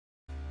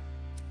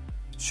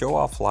Show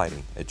off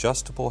lighting,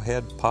 adjustable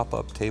head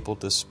pop-up table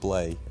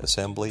display,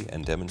 assembly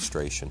and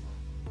demonstration.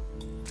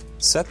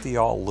 Set the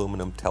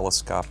all-aluminum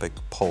telescopic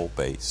pole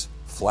base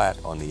flat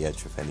on the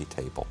edge of any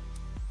table.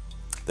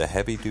 The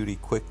heavy-duty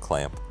quick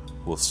clamp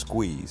will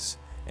squeeze,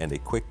 and a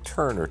quick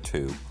turn or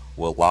two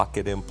will lock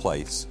it in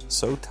place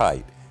so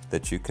tight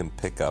that you can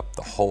pick up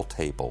the whole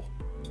table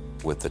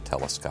with the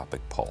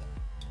telescopic pole.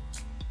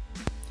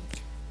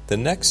 The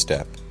next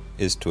step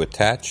is to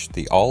attach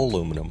the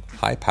all-aluminum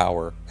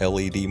high-power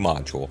LED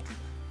module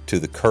to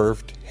the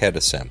curved head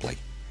assembly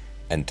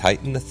and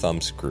tighten the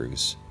thumb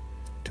screws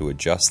to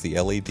adjust the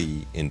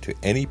LED into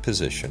any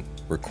position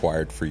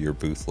required for your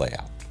booth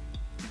layout.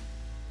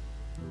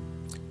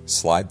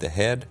 Slide the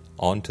head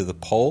onto the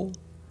pole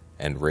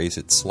and raise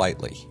it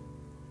slightly.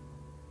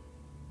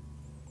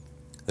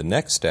 The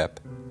next step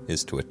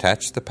is to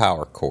attach the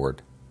power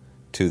cord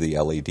to the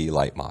LED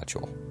light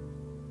module.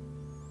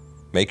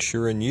 Make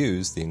sure and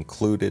use the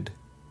included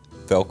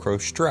Velcro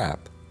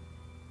strap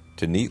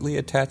to neatly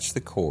attach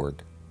the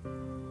cord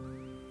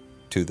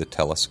to the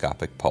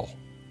telescopic pole.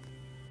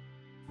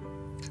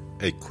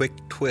 A quick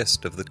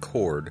twist of the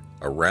cord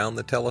around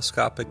the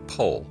telescopic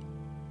pole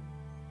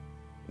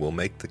will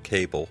make the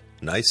cable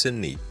nice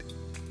and neat.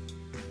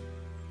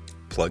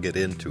 Plug it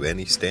into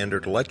any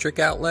standard electric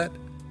outlet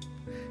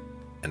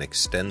and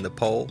extend the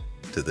pole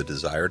to the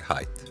desired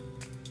height.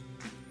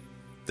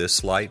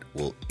 This light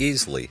will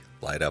easily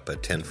light up a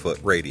 10-foot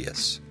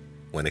radius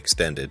when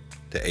extended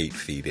to 8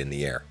 feet in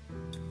the air.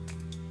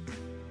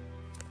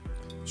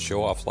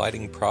 Show-off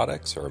lighting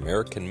products are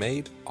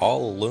American-made,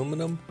 all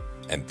aluminum,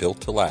 and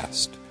built to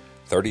last.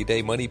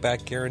 30-day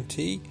money-back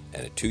guarantee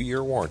and a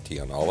 2-year warranty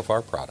on all of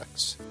our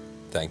products.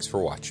 Thanks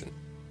for watching.